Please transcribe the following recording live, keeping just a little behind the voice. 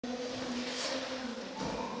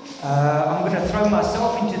I'm going to throw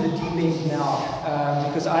myself into the deep end now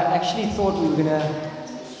because I actually thought we were going to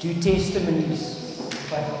do testimonies,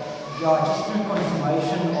 but just through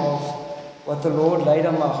confirmation of what the Lord laid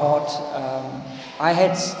on my heart, I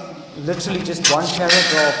had literally just one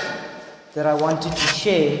paragraph that I wanted to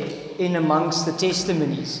share in amongst the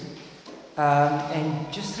testimonies,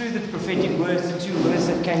 and just through the prophetic words, the 2 words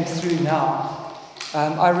that came through now,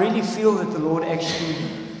 I really feel that the Lord actually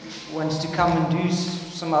wants to come and do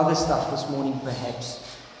some other stuff this morning,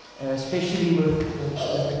 perhaps, especially with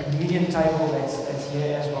the communion table that's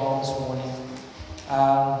here as well this morning.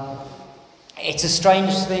 It's a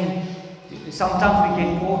strange thing. Sometimes we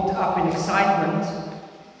get caught up in excitement,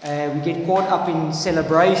 we get caught up in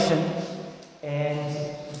celebration,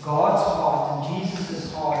 and God's heart and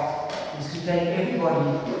Jesus' heart is to take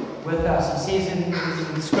everybody with us. He says in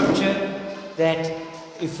the scripture that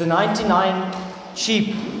if the 99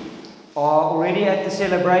 sheep are already at the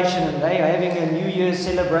celebration and they are having a New Year's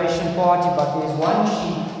celebration party, but there's one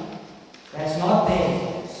sheep that's not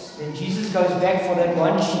there, then Jesus goes back for that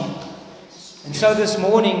one sheep. And so this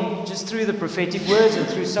morning, just through the prophetic words and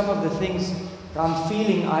through some of the things that I'm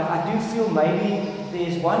feeling, I do feel maybe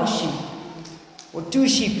there's one sheep or 2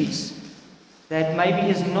 sheepies that maybe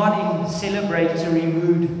is not in celebratory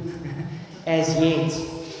mood as yet.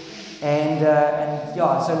 And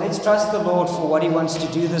so let's trust the Lord for what He wants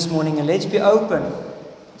to do this morning, and let's be open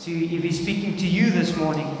to, if He's speaking to you this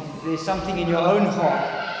morning, if there's something in your own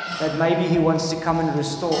heart that maybe He wants to come and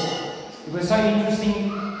restore. It was so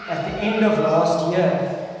interesting, at the end of last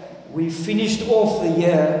year, we finished off the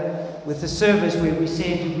year with a service where we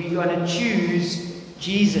said we're going to choose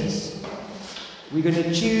Jesus. We're going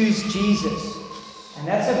to choose Jesus. And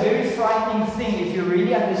that's a very frightening thing if you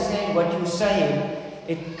really understand what you're saying.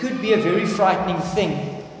 It could be a very frightening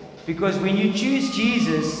thing, because when you choose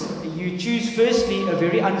Jesus, you choose firstly a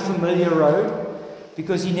very unfamiliar road,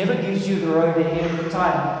 because He never gives you the road ahead of the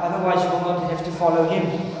time. Otherwise you will not have to follow Him.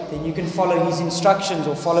 Then you can follow His instructions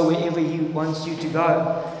or follow wherever He wants you to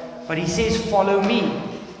go. But He says, follow me.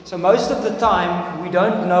 So most of the time we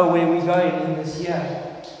don't know where we're going in this year.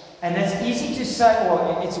 And that's easy to say,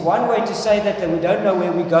 or it's one way to say that we don't know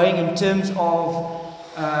where we're going in terms of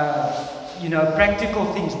practical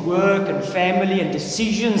things, work and family and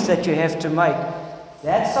decisions that you have to make.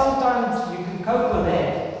 That sometimes you can cope with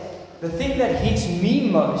that. The thing that hits me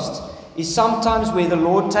most is sometimes where the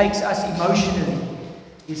Lord takes us emotionally.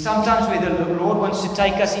 Is sometimes where the Lord wants to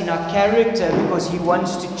take us in our character, because He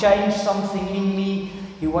wants to change something in me.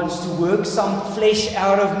 He wants to work some flesh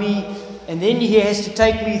out of me. And then He has to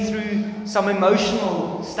take me through some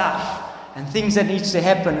emotional stuff and things that needs to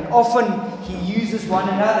happen. And often He uses one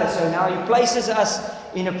another. So now He places us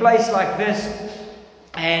in a place like this.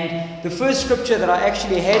 And the first scripture that I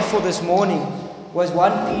actually had for this morning was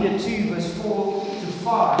 1 Peter 2 verse 4 to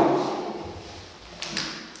 5.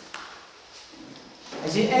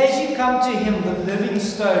 As you come to Him, the living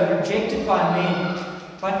stone, rejected by men,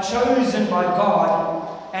 but chosen by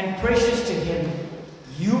God and precious to Him,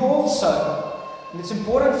 you also. And it's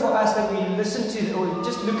important for us that we listen to, or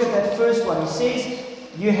just look at that first one. He says,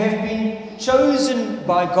 you have been chosen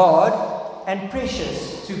by God and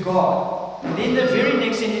precious to God. And then the very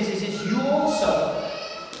next sentence he says, you also.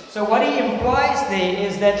 So what he implies there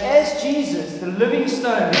is that as Jesus, the living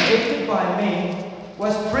stone, rejected by men,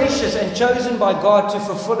 was precious and chosen by God to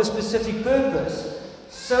fulfill a specific purpose,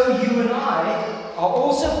 so you and I are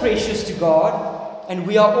also precious to God, and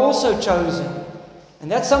we are also chosen. And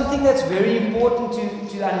that's something that's very important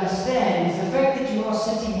to understand, is the fact that you are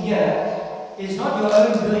sitting here is not your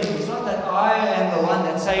own doing. It's not that I am the one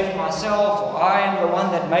that saved myself, or I am the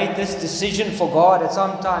one that made this decision for God at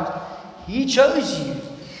some time. He chose you.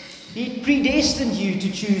 He predestined you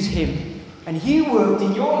to choose Him. And He worked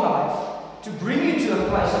in your life to bring you to a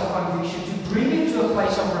place of conviction, to bring you to a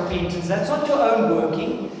place of repentance. That's not your own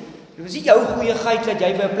working. Dit was nie jou goeie geit dat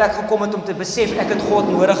jy by 'n plek gekom het om te besef ek het God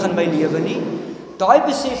nodig in my lewe nie. Daai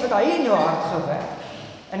besef het hy in jou hart gewerk.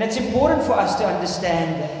 And it's important for us to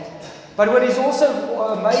understand that. But what is also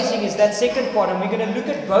amazing is that second part, and we're going to look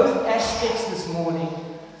at both aspects this morning.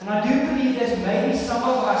 And I do believe that maybe some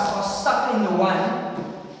of us are stuck in the one,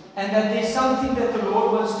 and that there's something that the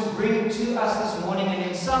Lord wants to bring to us this morning, and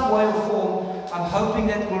in some way or form, I'm hoping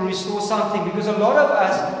that will restore something, because a lot of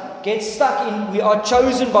us get stuck in, we are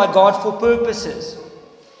chosen by God for purposes.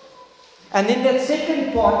 And then that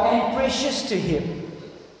second part, and precious to Him.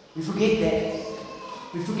 We forget that.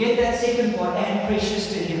 We forget that second part, and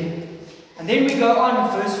precious to Him. And then we go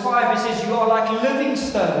on, verse 5, it says, you are like living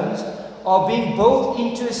stones, are being built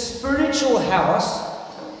into a spiritual house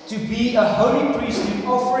to be a holy priesthood,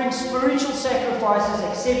 offering spiritual sacrifices sacrifices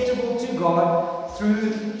acceptable to God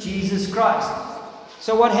through Jesus Christ.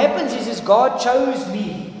 So what happens is God chose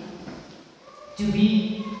me to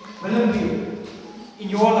be Willem in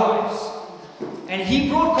your lives. And He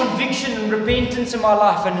brought conviction and repentance in my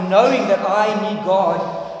life, and knowing that I need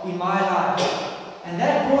God in my life. And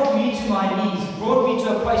that brought me to my knees, brought me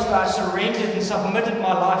to a place where I surrendered and submitted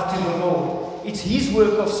my life to the Lord. It's His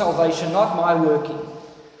work of salvation, not my working.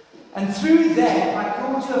 And through that, I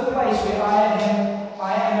come to a place where I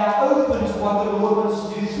am now open to what the Lord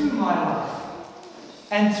wants to do through my life.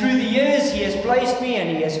 And through the years, He has placed me, and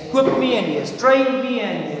He has equipped me, and He has trained me,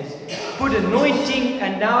 and He has put anointing.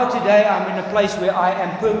 And now today, I'm in a place where I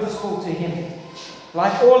am purposeful to Him.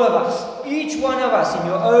 Like all of us, each one of us in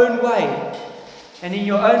your own way. And in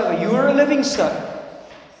your own way, you are a living stone.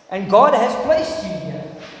 And God has placed you here.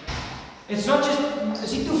 It's not just,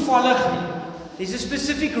 is it toevallig nie? There's a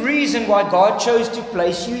specific reason why God chose to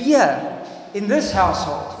place you here, in this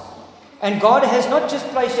household. And God has not just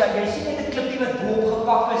placed you, jy sien net 'n klippie wat bo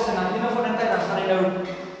gepak is, en dan een van die tyd, dan gaan hy nou,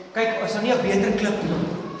 kyk, is daar nie 'n beter klip nie.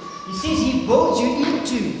 He says He builds you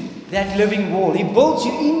into that living wall. He builds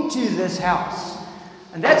you into this house.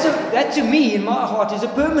 And that to me, in my heart, is a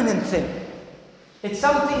permanent thing. It's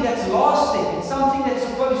something that's lasting. It's something that's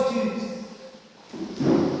supposed to.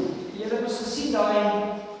 Julle moes gesien daai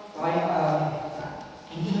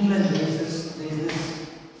in England there's this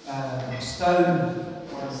Stonehenge.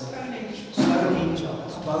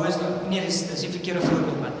 Gebou is nee, dis die verkeerde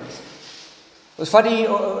voorbeeld man. Ons vat die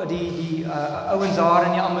ouens daar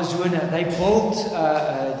in die Amazone. They built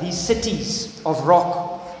these cities of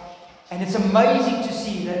rock, and it's amazing to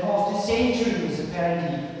see that after centuries,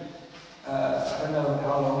 apparently. I don't know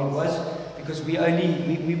how long it was, because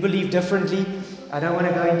we believe differently. I don't want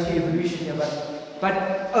to go into evolution here, but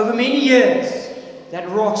over many years, that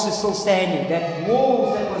rocks is still standing. That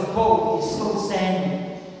walls that was built is still standing.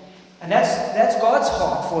 And that's God's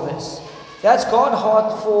heart for this. That's God's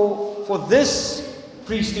heart for this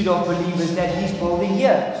priesthood of believers that He's building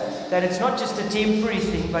here. That it's not just a temporary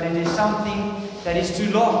thing, but it is something that is to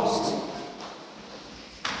last.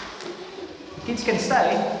 Kids can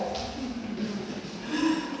stay.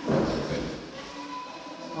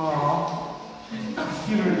 Oh,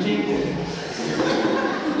 you rejected.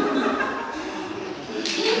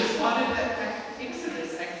 It's part of the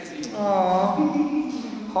Exodus, actually. Oh,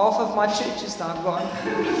 half of my church is now gone.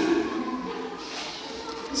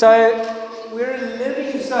 So we're a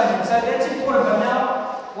living stone. So that's important. But now,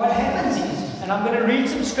 what happens is, and I'm going to read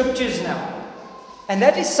some scriptures now, and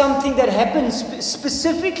that is something that happens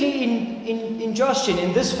specifically in Joshin,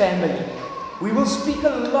 in this family. We will speak a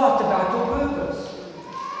lot about your purpose.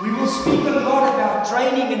 We will speak a lot about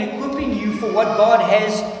training and equipping you for what God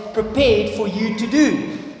has prepared for you to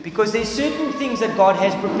do. Because there's certain things that God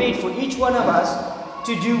has prepared for each one of us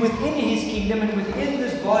to do within His kingdom and within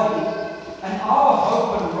this body. And our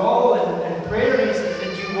hope and role and prayer is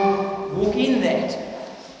that you will walk in that.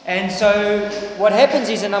 And so what happens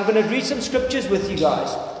is, and I'm going to read some scriptures with you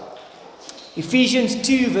guys. Ephesians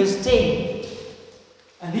 2 verse 10.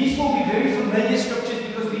 And these will be very familiar scriptures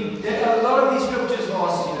because we did a lot of these scriptures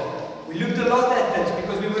last year. We looked a lot at this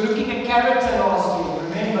because we were looking at character last year.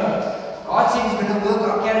 Remember, God said He's going to work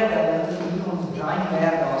our character.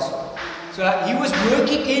 So He was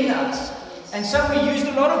working in us. And so we used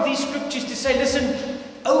a lot of these scriptures to say, listen,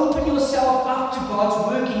 open yourself up to God's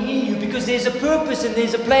working in you, because there's a purpose and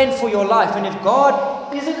there's a plan for your life. And if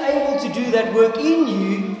God isn't able to do that work in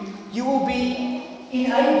you, you will be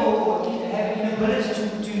enabled or have an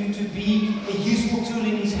ability to be a useful tool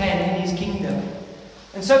in His hand, in His kingdom.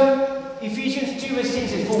 And so Ephesians 2 verse 10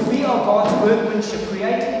 says, for we are God's workmanship,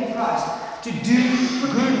 created in Christ to do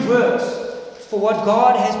good works, for what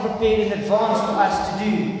God has prepared in advance for us to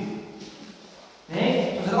do.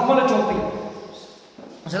 Ons het almal 'n jobbie.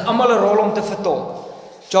 Ons het almal 'n rol om te vertolk.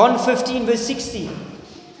 John 15 verse 16.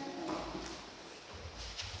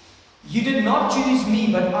 You did not choose me,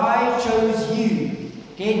 but I chose you.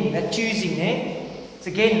 Again, that choosing, It's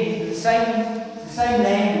again the same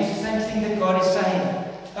language, the same thing that God is saying.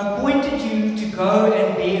 Appointed you to go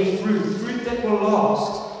and bear fruit that will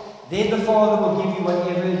last. Then the Father will give you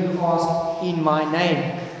whatever you ask in my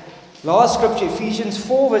name. Last scripture, Ephesians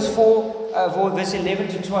 4 verse 11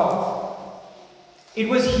 to 12. It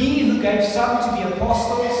was He who gave some to be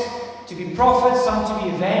apostles, to be prophets, some to be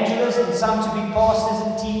evangelists, and some to be pastors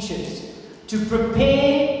and teachers, to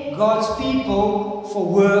prepare God's people for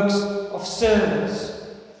works of service,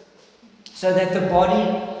 so that the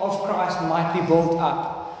body of Christ might be built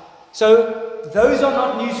up. So those are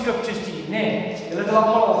not new scriptures to you. Nee, julle het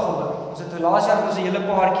almal al gehoor. Ons het laas jaar ons 'n hele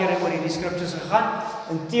paar keer oor hierdie skriptures gegaan.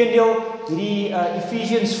 Inteendeel, hierdie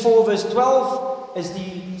Ephesians 4 verse 12 is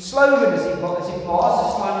die slogan, is die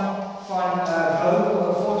basis van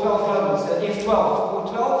 412 Global. It's the F12,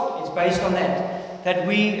 412. It's based on that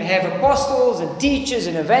we have apostles and teachers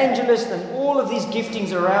and evangelists and all of these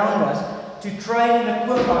giftings around us to train and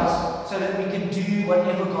equip us so that we can do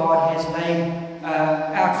whatever God has laid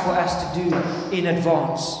out for us to do in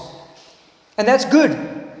advance. And that's good,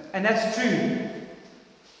 and that's true.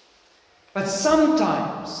 But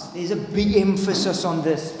sometimes there's a big emphasis on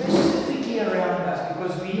this, specifically around us,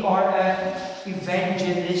 because we are an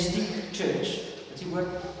evangelistic church. What's the word?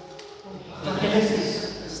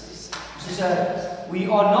 We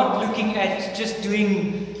are not looking at just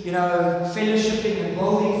doing, fellowshipping and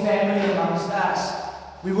building family amongst us.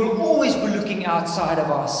 We will always be looking outside of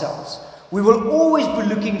ourselves. We will always be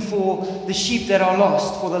looking for the sheep that are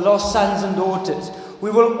lost, for the lost sons and daughters. We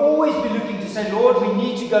will always be looking to say, Lord, we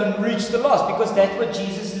need to go and reach the lost, because that's what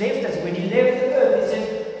Jesus left us. When He left the earth, He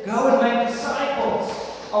said, go and make disciples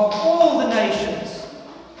of all the nations.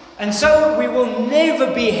 And so we will never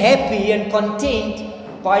be happy and content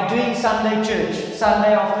by doing Sunday church,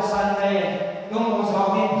 Sunday after Sunday, and we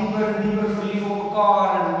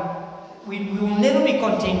will never be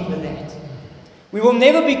content with that. We will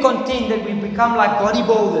never be content that we become like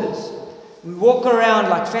bodybuilders. We walk around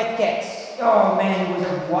like fat cats. Oh man, it was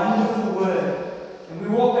a wonderful word. And we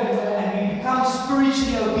walk and we become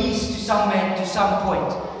spiritually obese to some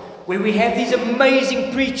point, where we have these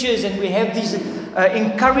amazing preachers and we have these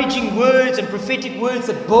encouraging words and prophetic words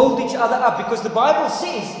that build each other up, because the Bible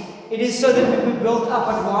says it is so that we build up.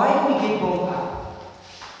 But why do we get built up?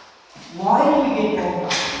 Why do we get built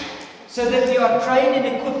up? So that we are trained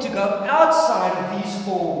and equipped to go outside of these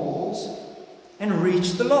four walls and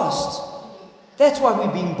reach the lost. That's why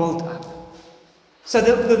we're being built up. So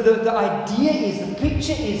the idea is, the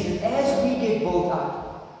picture is that as we get built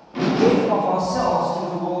up, we give of ourselves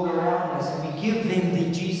to the world around us, and we give them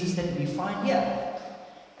the Jesus that we find here.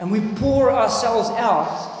 And we pour ourselves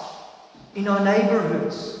out in our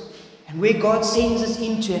neighborhoods and where God sends us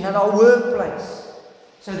into, and at our workplace,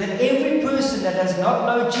 so that every person that does not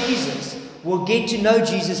know Jesus will get to know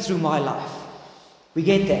Jesus through my life. We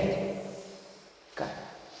get that? Okay.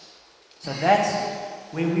 So that's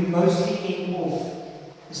where we mostly end off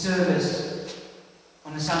the service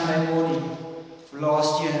on a Sunday morning for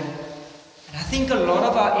last year. And I think a lot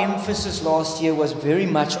of our emphasis last year was very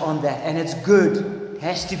much on that. And it's good. It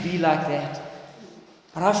has to be like that.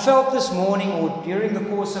 But I felt this morning, or during the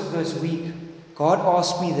course of this week, God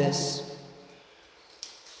asked me this.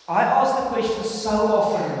 I ask the question so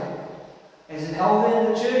often as an elder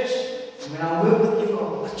in the church, and when I work with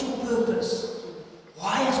everyone, what's your purpose?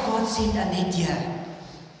 Why has God sent Annette here?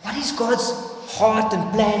 What is God's heart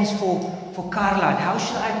and plans for Caroline? How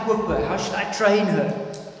should I equip her? How should I train her?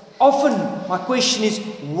 Often my question is,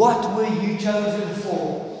 what were you chosen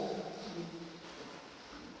for?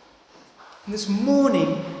 And this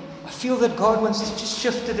morning, I feel that God wants to just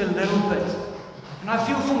shift it a little bit. And I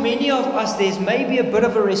feel for many of us, there's maybe a bit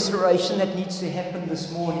of a restoration that needs to happen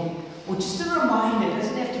this morning. Or just a reminder, it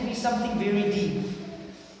doesn't have to be something very deep.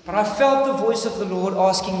 But I felt the voice of the Lord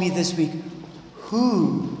asking me this week,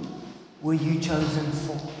 who were you chosen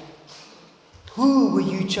for? Who were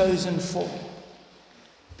you chosen for?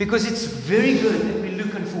 Because it's very good that we're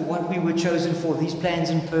looking for what we were chosen for, these plans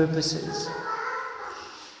and purposes.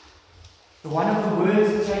 One of the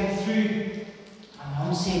words that came through, my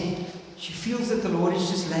mom said, she feels that the Lord is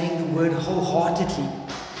just laying the word wholeheartedly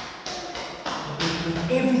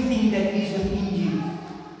with everything that is within you.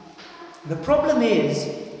 The problem is,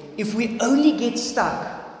 if we only get stuck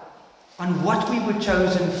on what we were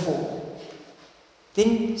chosen for,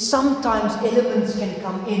 then sometimes elements can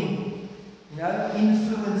come in.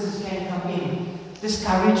 Influences can come in.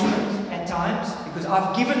 Discouragement at times, because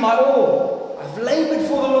I've given my all. I've labored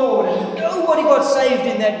for the Lord, and nobody got saved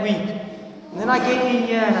in that week. And then I get in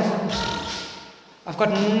here and I thought, I've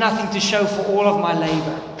got nothing to show for all of my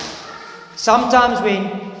labor. Sometimes when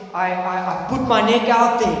I put my neck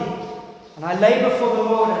out there and I labor for the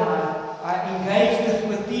Lord and I engage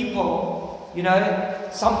with people,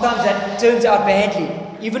 sometimes that turns out badly.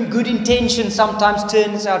 Even good intention sometimes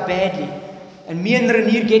turns out badly. And me and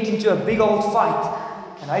Renier get into a big old fight.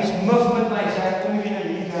 And I just muff with my head.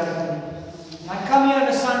 I come here on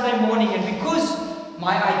a Sunday morning, and because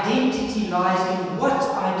my identity lies in what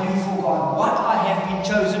I do for God, what I have been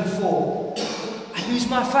chosen for, I lose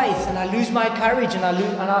my faith and I lose my courage, and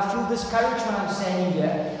I feel discouraged when I'm standing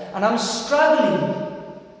here. And I'm struggling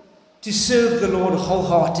to serve the Lord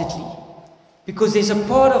wholeheartedly, because there's a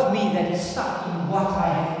part of me that is stuck in what I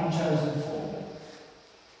have been chosen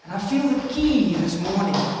I feel the key this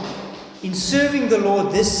morning in serving the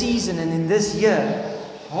Lord this season and in this year,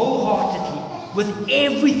 wholeheartedly, with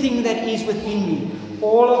everything that is within me,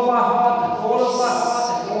 all of my heart, and all of my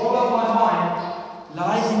heart, and all of my mind,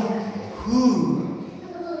 lies in who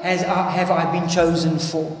have I been chosen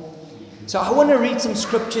for. So I want to read some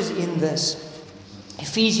scriptures in this.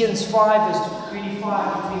 Ephesians 5 verse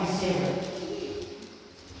 25 to 27.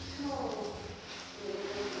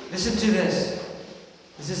 Listen to this.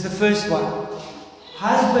 This is the first one.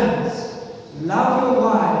 Husbands, love your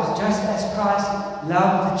wives just as Christ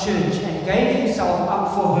loved the church and gave himself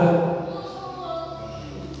up for her,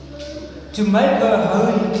 to make her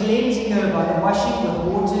holy, cleansing her by the washing with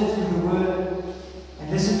water through the word.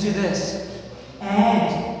 And listen to this.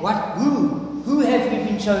 And what? Who have we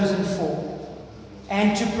been chosen for?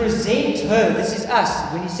 And to present her, this is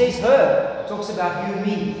us. When he says her, it talks about you and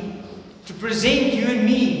me. To present you and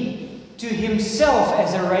me to himself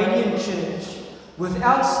as a radiant church,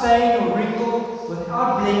 without stain or wrinkle,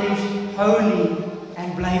 without blemish, holy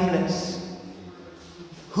and blameless.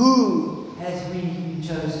 Who has we been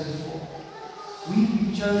chosen for? We've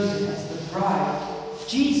been chosen as the bride of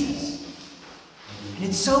Jesus. And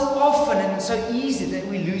it's so often and so easy that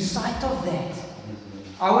we lose sight of that.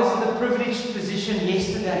 I was in the privileged position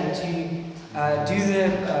yesterday to do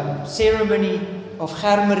the ceremony of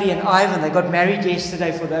Germarie and Ivan. They got married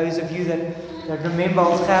yesterday, for those of you that remember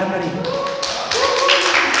old Germarie.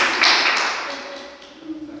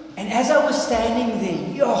 And as I was standing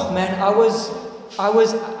there, I was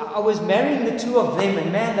marrying the two of them,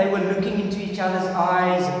 and man, they were looking into each other's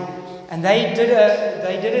eyes, and they did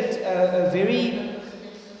it a very,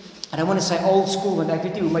 I don't want to say old school, want ek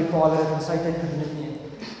weet nie hoe my pa dit in sy tyd gedoen het nie.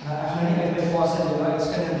 Ek gaan nie my pa se it's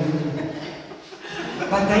going to do.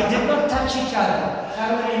 But they did not touch each other.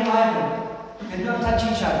 Germarie and Ivan did not touch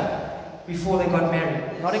each other before they got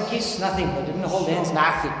married. Not a kiss, nothing. They didn't hold hands,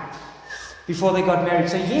 nothing. Before they got married.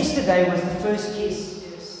 So yesterday was the first kiss.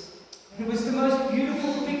 It was the most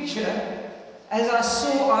beautiful picture as I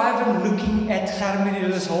saw Ivan looking at Germarie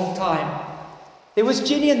this whole time. There was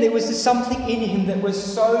something in him that was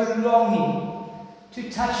so longing to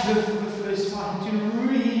touch her for the first time, to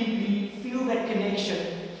really feel that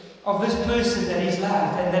connection of this person that he's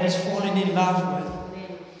loved and that he's fallen in love with.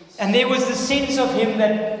 And there was the sense of him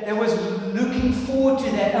that was looking forward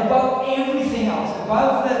to that above everything else,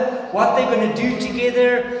 above what they're going to do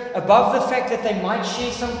together, above the fact that they might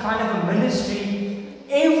share some kind of a ministry.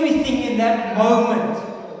 Everything in that moment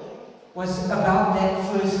was about that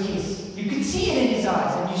first kiss. You could see it in his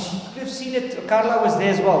eyes, and you could have seen it. Carla was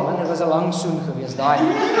there as well, man. It was a long soon geweest, daai.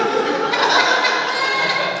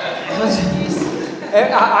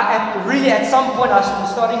 Really, at some point, I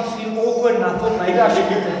was starting to feel awkward, and I thought maybe I should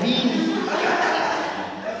intervene.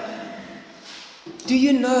 Do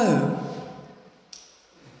you know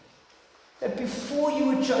that before you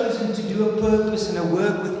were chosen to do a purpose and a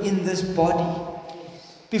work within this body,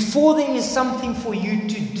 before there is something for you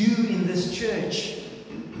to do in this church,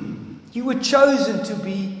 you were chosen to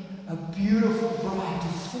be a beautiful bride, to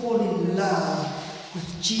fall in love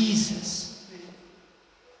with Jesus.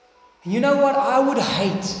 And you know what? I would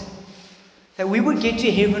hate that we would get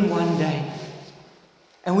to heaven one day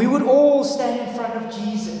and we would all stand in front of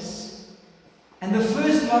Jesus. And the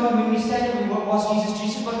first moment when we stand and we ask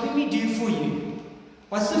Jesus, what can we do for you?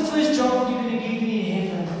 What's the first job that you're going to give me in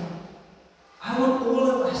heaven? I want all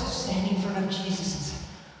of us to stand in front of Jesus and say,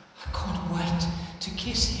 I can't wait to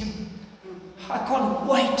kiss him. I can't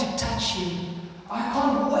wait to touch him. I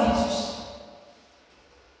can't wait.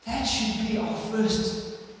 That should be our first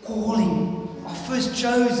calling, our first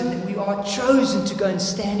chosen, that we are chosen to go and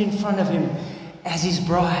stand in front of him as his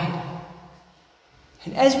bride.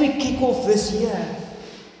 And as we kick off this year,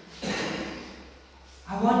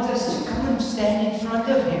 I want us to come and stand in front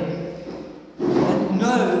of him and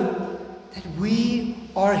know that we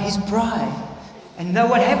are his bride. And know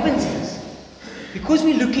what happens is, because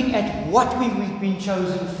we're looking at what we've been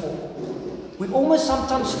chosen for, we almost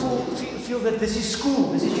sometimes feel that this is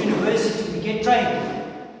school, this is university, we get trained.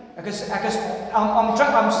 I'm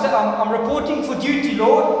reporting for duty,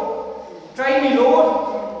 Lord. Train me,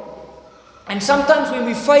 Lord. And sometimes when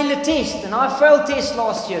we fail a test, and I failed tests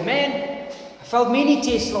last year, man, I failed many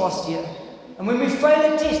tests last year. And when we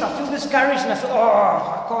fail a test, I feel discouraged and I feel,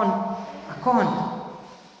 I can't.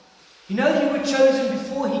 You know you were chosen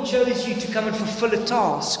before he chose you to come and fulfill a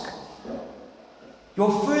task.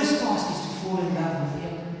 Your first task is to fall in love with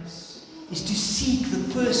him, is to seek the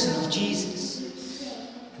person of Jesus.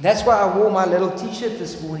 And that's why I wore my little t-shirt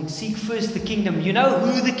this morning. Seek first the kingdom. You know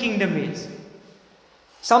who the kingdom is.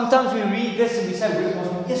 Sometimes we read this and we say, "We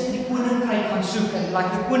must just die koninkryk gaan soek," and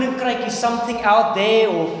like the koninkryk is something out there,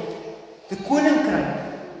 or the koninkryk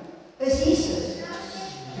is Jesus.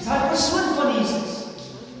 Dis hy persoon van Jesus.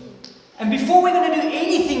 And before we're going to do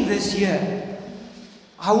anything this year,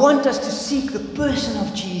 I want us to seek the person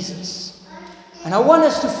of Jesus. And I want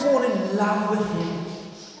us to fall in love with Him.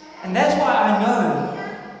 And that's why I know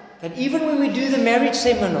that even when we do the marriage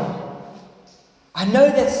seminar, I know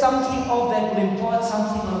that something of that will impart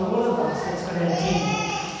something on all of us that's going to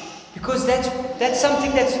attend. Because that's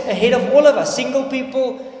something that's ahead of all of us. Single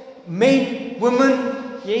people, men,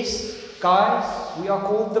 women, yes, guys, we are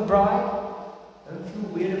called the bride. Don't feel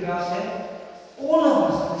weird about that. All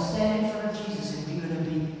of us are going to stand in front of Jesus and we're going to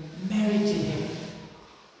be married to Him.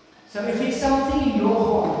 So if it's something in your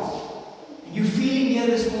heart, and you're feeling here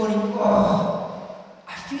this morning, oh,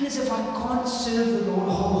 I feel as if I can't serve the Lord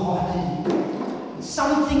wholeheartedly.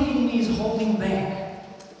 Something in me is holding back.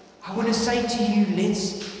 I want to say to you,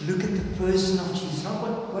 let's look at the person of Jesus, not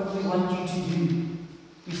what we want you to do.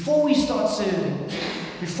 Before we start serving,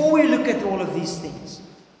 before we look at all of these things.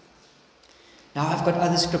 Now I've got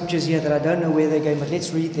other scriptures here that I don't know where they're going, but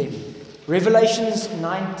let's read them. Revelations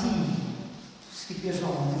 19. Skip here as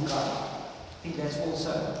well. I think that's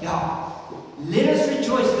also. Yeah. Let us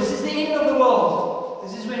rejoice. This is the end of the world.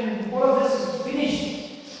 This is when all of this is finished.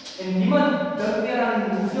 En niemand dink meer aan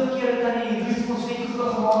hoeveel keer het aan die Ruth ons wetkoeke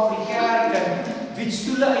gemaak vir die kerk en wie het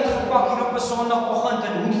stoele uitgepak hier op 'n Sondagoggend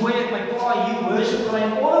en hoe mooi het my pa hier worship gelei.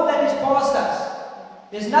 All of that is past us.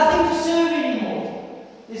 There's nothing to serve anymore.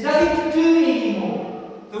 There's nothing to do anymore.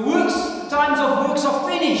 The times of works are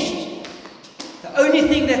finished. The only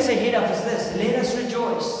thing that's ahead of us is this. Let us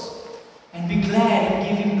rejoice and be glad and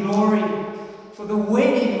give Him glory. For the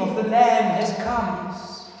wedding of the Lamb has come.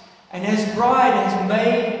 And His bride has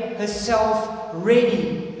made herself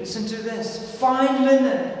ready. Listen to this. Fine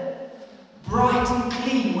linen, bright and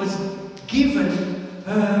clean, was given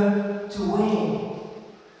her to wear.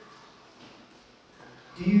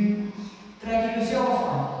 Do you track yourself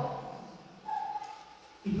on?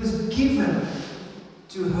 It was given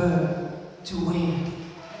to her to wear.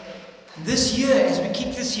 This year, as we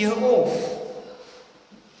kick this year off,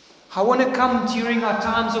 I want to come during our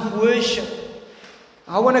times of worship.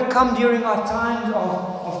 I want to come during our times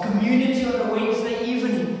of community on a Wednesday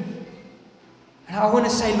evening. And I want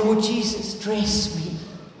to say, Lord Jesus, dress me.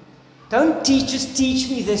 Don't just teach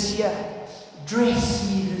me this year. Dress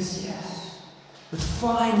me this year with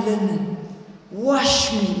fine linen.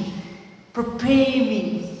 Wash me. Prepare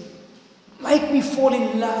me. Make me fall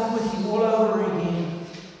in love with Him all over again.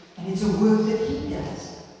 And it's a work that He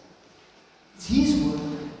does. It's His work.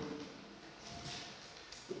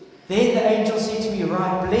 Then the angel said to me,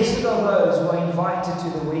 "Right, blessed are those who are invited to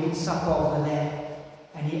the wedding supper of the Lamb."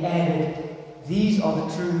 And he added, "These are the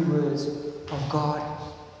true words of God."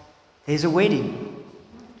 There's a wedding.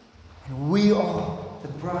 And we are the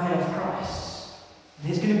bride of Christ. And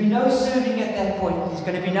there's going to be no serving at that point. There's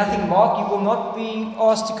going to be nothing. Mark, you will not be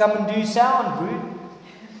asked to come and do sound, brood.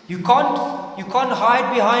 You can't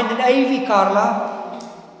hide behind an AV, Carla.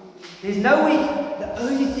 There's no way. The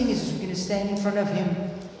only thing is we're going to stand in front of Him.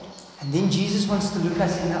 And then Jesus wants to look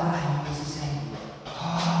us in the eye and He wants to say,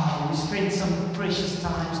 "Oh, we spent some precious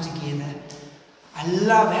times together. I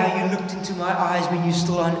love how you looked into my eyes when you're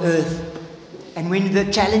still on earth. And when the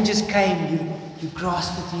challenges came, you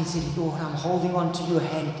grasped at me and said, Lord, I'm holding on to your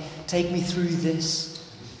hand. Take me through this."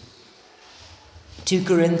 2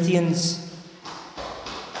 Corinthians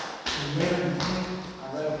 11.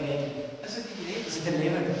 I wrote badly. Is it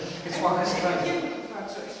 11? It's swak geskryf.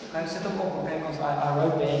 Nou, sit hom op en kyk ons. I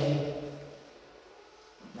wrote badly.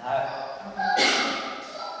 No.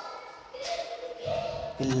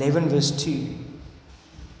 11 verse 2.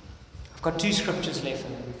 I've got 2 scriptures left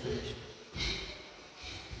and then we're finished.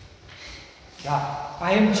 Yeah.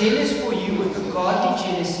 "I am jealous for you with a godly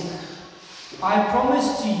jealousy. I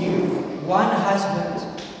promise to you one husband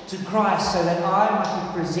to Christ, so that I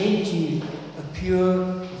might present you a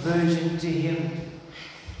pure virgin to Him."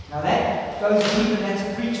 Now that goes deep and that's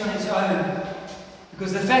a preach on its own.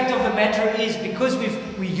 Because the fact of the matter is, because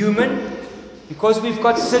we're human, because we've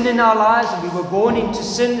got sin in our lives and we were born into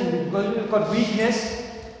sin and because we've got weakness,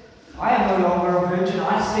 I am no longer a virgin.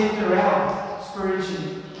 I slept around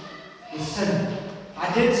spiritually with sin.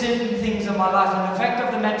 I did certain things in my life, and the fact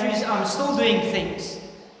of the matter is I'm still doing things.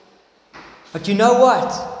 But you know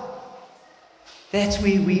what? That's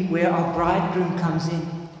where our bridegroom comes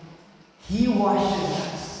in. He washes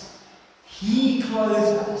us. He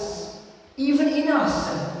clothes us, even in our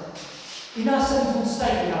sin, in our sinful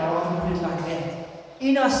state. I want to put it like that.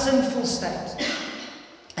 In our sinful state.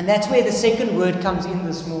 And that's where the second word comes in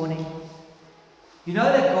this morning. You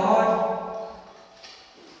know that God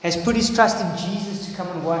has put His trust in Jesus to come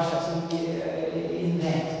and wash us in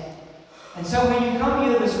that. And so when you come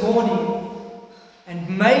here this morning,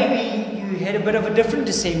 and maybe you had a bit of a different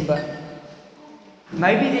December,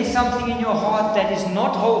 maybe there's something in your heart that is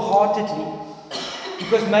not wholeheartedly,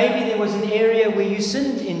 because maybe there was an area where you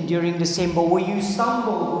sinned in during December, or you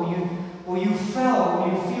stumbled, or you fell, or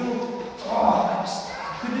you feel, I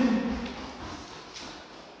couldn't.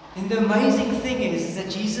 And the amazing thing is that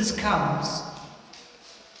Jesus comes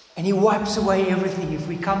and He wipes away everything if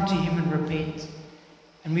we come to Him and repent.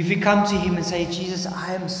 And if we come to Him and say, Jesus,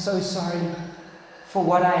 I am so sorry for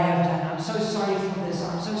what I have done. I'm so sorry for this.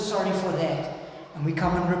 I'm so sorry for that. And we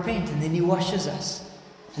come and repent, and then He washes us.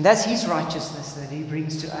 And that's His righteousness that He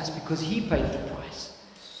brings to us because He paid the price.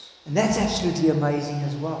 And that's absolutely amazing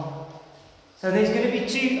as well. So there's going to be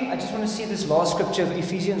two. I just want to see this last scripture of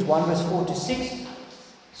Ephesians 1 verse 4 to 6.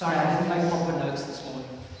 Sorry, I didn't make proper notes this morning.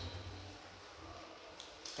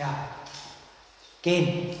 Yeah.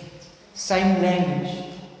 Again, same language.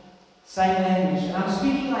 Same language. And I'm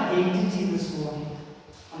speaking identity this morning.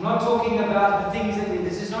 I'm not talking about the things that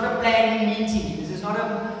this is not a planning meeting. This is not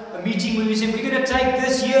a meeting where we say, we're going to take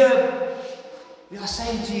this year. We are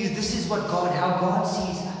saying to you, this is what how God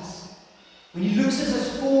sees us. When He looks at us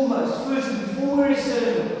as foremost, first and before we're His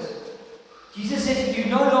servants. Jesus says, you're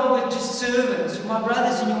no longer just servants. You're my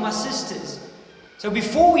brothers and you're my sisters. So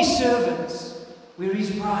before we're servants, we're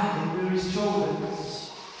His bride and we're His children.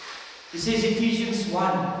 It says Ephesians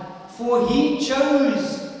 1, for He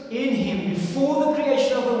chose in Him before the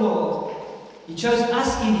creation of the world. He chose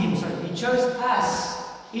us in Him, He chose us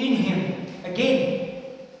in Him. Again,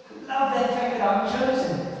 I love that fact that I'm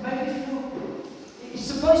chosen. It's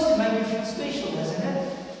supposed to make you feel special, doesn't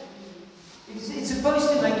it? It's supposed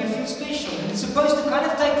to make you feel special. And it's supposed to kind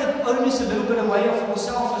of take the onus a little bit away of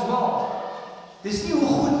yourself as well. There's new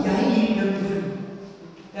good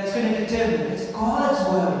that's going to determine. It's God's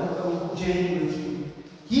word journey with you.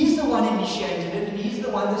 He's the one initiated it, and He's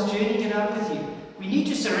the one that's journeying it out with you. We need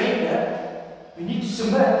to surrender. We need to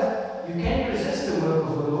submit. You can't resist the work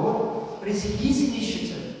of the Lord, but it's His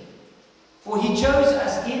initiative. For He chose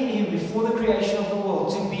us in Him before the creation of the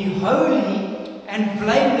world to be holy and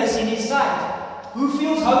blameless in His sight. Who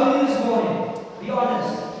feels holy this morning? Be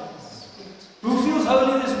honest. Who feels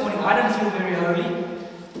holy this morning? I don't feel very holy.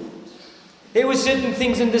 There were certain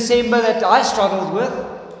things in December that I struggled with.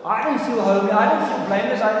 I don't feel holy. I don't feel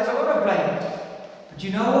blameless. There's a lot of blame. But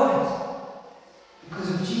you know what? Because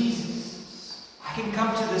of Jesus, I can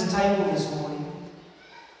come to this table this morning,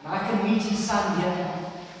 and I can meet His Son here.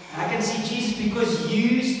 And I can see Jesus because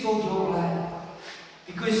you spilled your blood.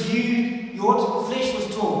 Because your flesh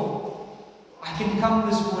was torn. I can come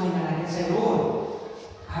this morning and I can say, Lord,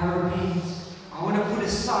 I repent. I want to put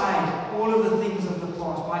aside all of the things of the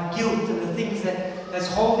past, my guilt and the things that's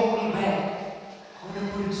holding me back. I want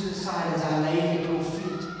to put it to the side as I lay it at your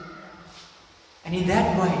feet. And in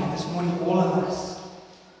that way, this morning, all of us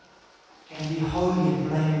can be holy and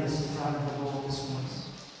blameless in front of the Lord this morning.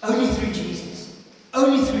 Only through Jesus.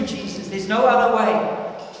 Only through Jesus. There's no other way.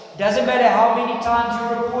 It doesn't matter how many times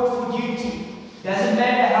you report for duty. It doesn't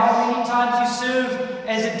matter how many times you serve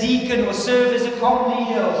as a deacon or serve as a comm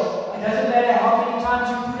leader. It doesn't matter how many times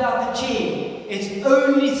you put out the chair. It's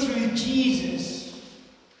only through Jesus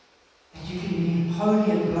that you can be holy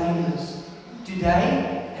and blameless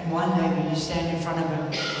today and one day when you stand in front of Him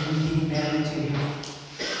and you get married to Him.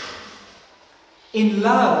 In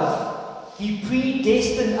love, He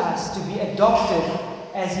predestined us to be adopted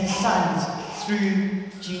as His sons through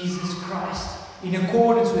Jesus Christ, in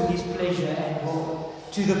accordance with His pleasure and will,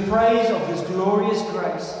 to the praise of His glorious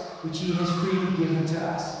grace, which He has freely given to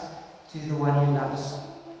us, to the one He loves.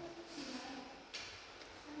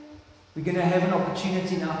 We're going to have an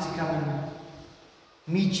opportunity now to come and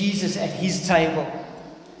meet Jesus at His table.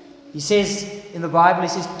 He says in the Bible, He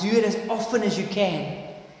says, do it as often as you can.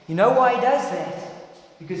 You know why He does that?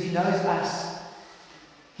 Because He knows us.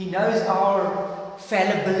 He knows our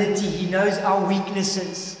fallibility. He knows our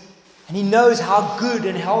weaknesses. And He knows how good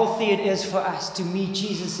and healthy it is for us to meet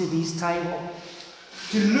Jesus at His table.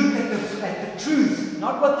 To look at the truth,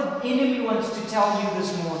 not what the enemy wants to tell you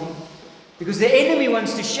this morning. Because the enemy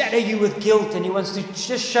wants to shadow you with guilt, and he wants to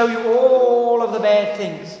just show you all of the bad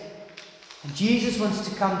things. And Jesus wants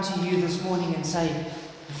to come to you this morning and say,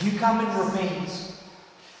 if you come and repent,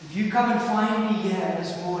 if you come and find me here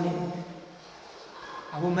this morning,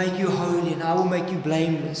 I will make you holy and I will make you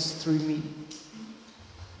blameless through me.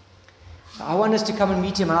 So I want us to come and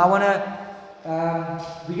meet Him, and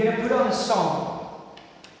we're going to put on a song.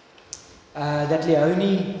 that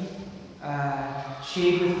Leonie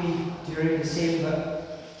shared with me during December.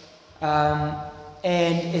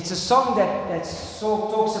 And it's a song that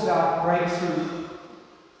talks about breakthrough.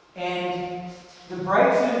 And the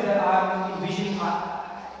breakthrough that I'm envisioning,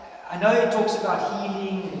 I know it talks about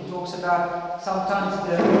healing, and it talks about sometimes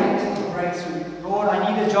the practical breakthrough. Lord,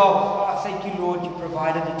 I need a job. Oh, thank you, Lord, you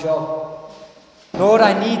provided a job. Lord,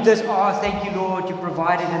 I need this. Oh, thank you, Lord, you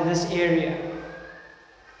provided in this area.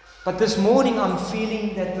 But this morning I'm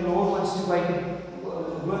feeling that the Lord wants to work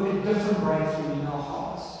a different breakthrough in our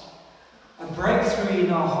hearts. A breakthrough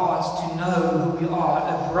in our hearts to know who we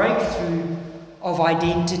are. A breakthrough of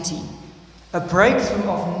identity. A breakthrough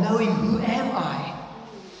of knowing who am I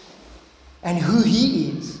and who He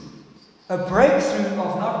is. A breakthrough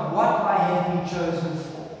of not what I have been chosen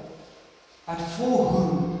for, but for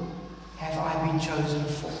whom have I been chosen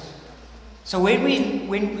for. So when I'm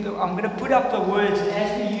going to put up the words, and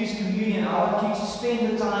as we use communion, I want you to spend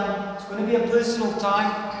the time. It's going to be a personal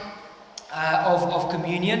time of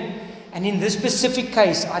communion. And in this specific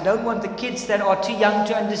case, I don't want the kids that are too young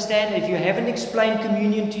to understand. If you haven't explained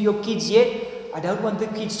communion to your kids yet, I don't want the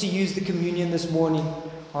kids to use the communion this morning.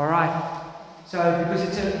 All right. So because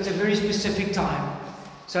it's a very specific time.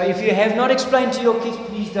 So if you have not explained to your kids,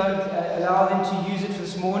 please don't allow them to use it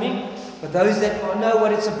this morning. But those that know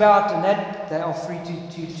what it's about, and that they are free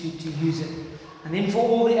to use it. And then for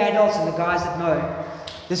all the adults and the guys that know,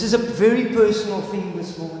 this is a very personal thing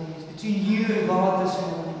this morning. It's between you and God this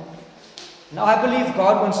morning. And I believe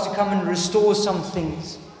God wants to come and restore some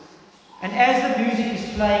things. And as the music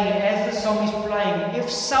is playing and as the song is playing, if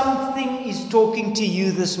something is talking to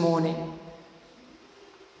you this morning,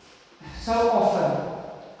 so often,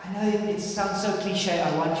 I know it sounds so cliche,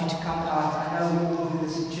 I want you to come out. I know we all do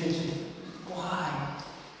this in church. Why?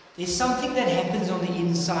 There's something that happens on the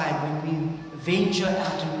inside when we venture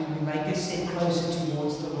out and we make a step closer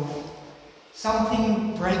towards the Lord.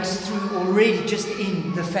 Something breaks through already just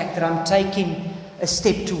in the fact that I'm taking a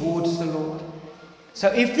step towards the Lord. So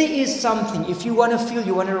if there is something, if you want to feel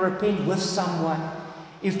you want to repent with someone,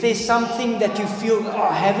 if there's something that you feel,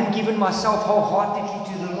 I haven't given myself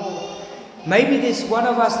wholeheartedly to the Lord, maybe there's one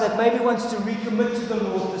of us that maybe wants to recommit to the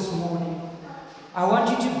Lord this morning. I want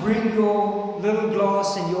you to bring your little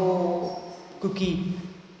glass and your cookie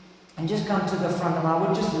and just come to the front, and I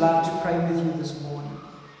would just love to pray with you this morning.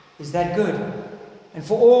 Is that good? And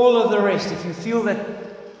for all of the rest, if you feel that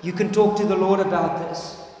you can talk to the Lord about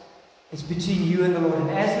this, it's between you and the Lord.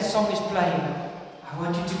 And as the song is playing, I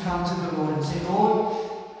want you to come to the Lord and say, Lord,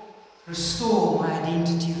 restore my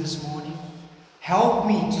identity this morning. Help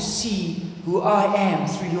me to see who I am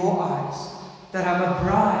through your eyes, that I'm a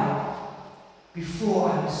bride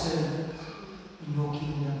before I'm a servant in your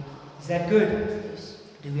kingdom. Is that good? Yes.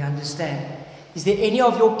 Do we understand? Is there any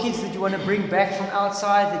of your kids that you want to bring back from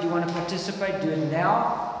outside, that you want to participate? Do it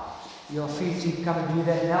now. You are free to come and do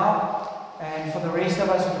that now. And for the rest of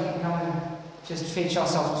us, we can come and just fetch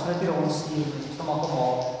ourselves. Ons gaan dit hier rondstuur. Ons gaan maar kom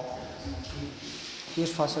haal.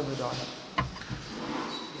 Eers vashou by daar.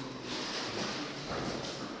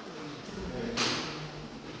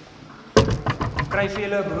 Kry vir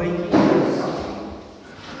julle 'n broodjie.